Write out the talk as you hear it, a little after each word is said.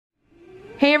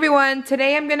Hey everyone,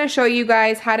 today I'm gonna show you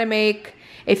guys how to make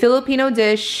a Filipino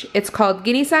dish. It's called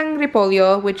GINISAng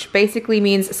REPOLYO, which basically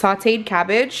means sauteed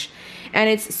cabbage. And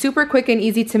it's super quick and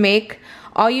easy to make.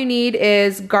 All you need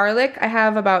is garlic. I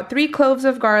have about 3 cloves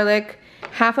of garlic,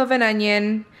 half of an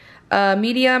onion, a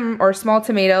medium or small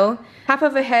tomato, half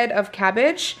of a head of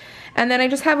cabbage, and then I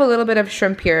just have a little bit of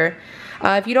shrimp here.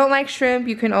 If you don't like shrimp,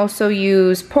 you can also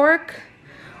use pork,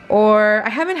 or I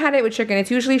haven't had it with chicken.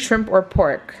 It's usually shrimp or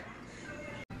pork.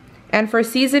 And for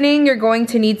seasoning, you're going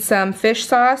to need some fish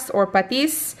sauce or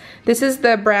patis. This is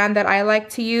the brand that I like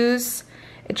to use.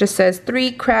 It just says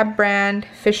 3 crab brand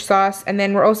fish sauce, and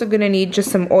then we're also gonna need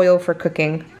just some oil for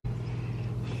cooking.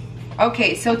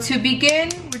 Okay, so to begin,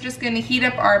 we're just gonna heat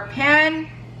up our pan,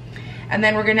 and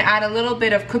then we're gonna add a little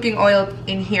bit of cooking oil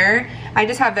in here. I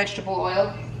just have vegetable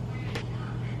oil.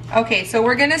 Okay, so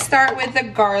we're gonna start with the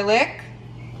garlic.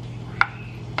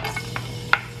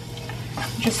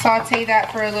 Just saute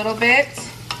that for a little bit.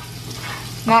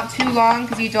 Not too long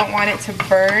because you don't want it to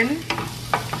burn.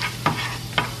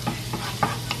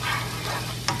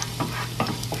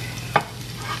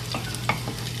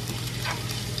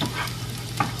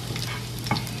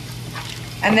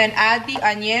 And then add the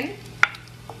onion.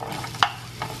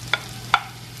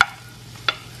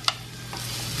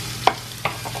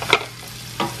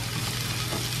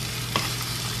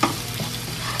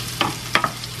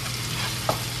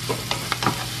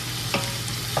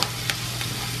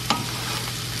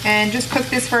 And just cook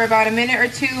this for about a minute or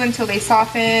 2 until they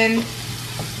soften.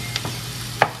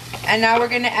 And now we're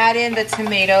going to add in the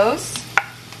tomatoes.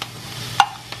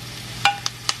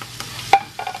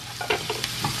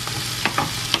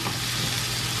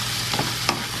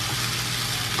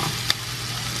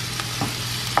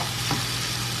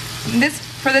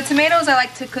 For the tomatoes, I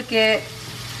like to cook it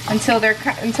until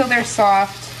they're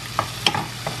soft.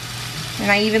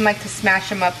 And I even like to smash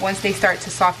them up once they start to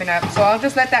soften up. So I'll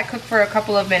just let that cook for a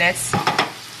couple of minutes.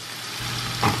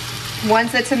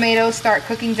 Once the tomatoes start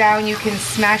cooking down, you can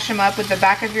smash them up with the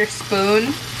back of your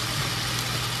spoon.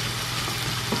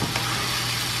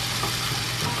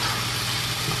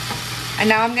 And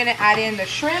now I'm gonna add in the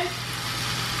shrimp.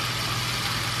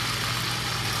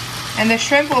 And the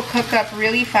shrimp will cook up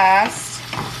really fast.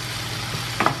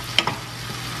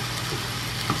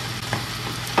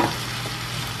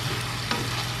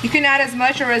 You can add as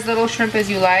much or as little shrimp as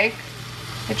you like.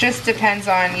 It just depends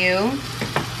on you.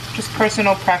 Just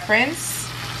personal preference.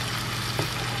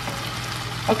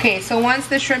 Okay, so once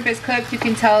the shrimp is cooked, you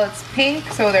can tell it's pink,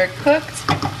 so they're cooked.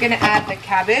 I'm gonna add the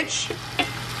cabbage.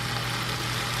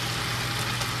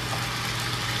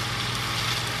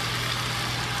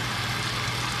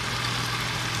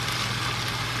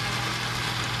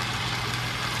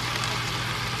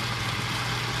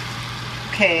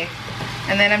 Okay.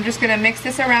 And then I'm just gonna mix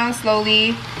this around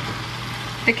slowly.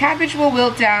 The cabbage will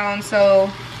wilt down, so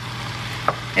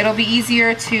it'll be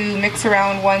easier to mix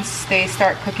around once they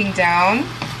start cooking down.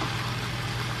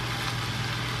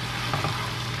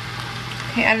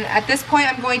 Okay, and at this point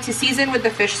I'm going to season with the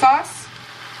fish sauce.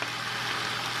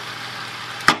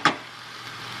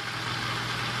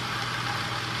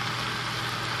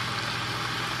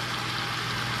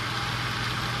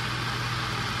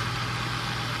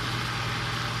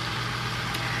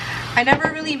 I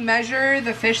never really measure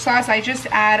the fish sauce. I just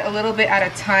add a little bit at a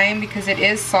time because it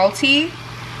is salty.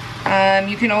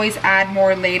 You can always add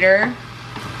more later.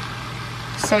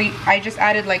 So I just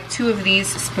added like 2 of these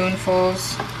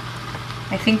spoonfuls.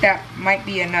 I think that might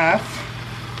be enough.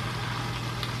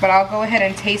 But I'll go ahead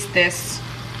and taste this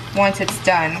once it's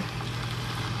done.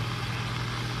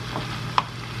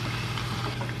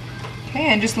 Okay,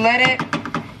 and just let it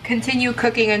continue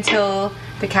cooking until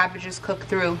the cabbage is cooked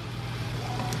through.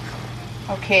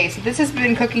 Okay, so this has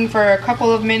been cooking for a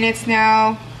couple of minutes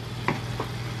now.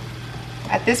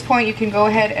 At this point, you can go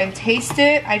ahead and taste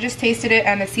it. I just tasted it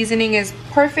and the seasoning is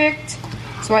perfect,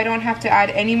 so I don't have to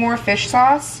add any more fish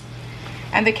sauce.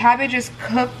 And the cabbage is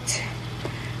cooked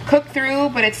through,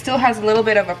 but it still has a little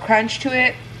bit of a crunch to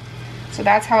it. So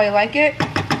that's how I like it.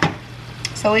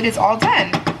 So it is all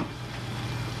done.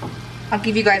 I'll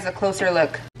give you guys a closer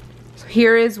look.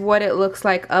 Here is what it looks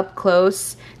like up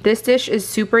close. This dish is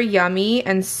super yummy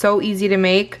and so easy to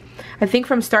make. I think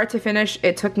from start to finish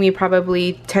it took me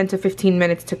probably 10 to 15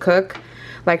 minutes to cook,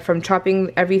 like from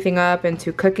chopping everything up and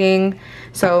to cooking.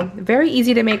 So very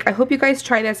easy to make. I hope you guys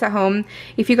try this at home.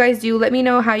 If you guys do, let me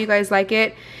know how you guys like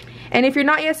it. And if you're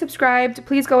not yet subscribed,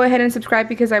 please go ahead and subscribe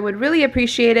because I would really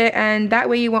appreciate it, and that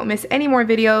way you won't miss any more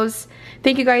videos.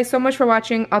 Thank you guys so much for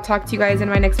watching. I'll talk to you guys in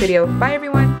my next video. Bye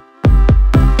everyone.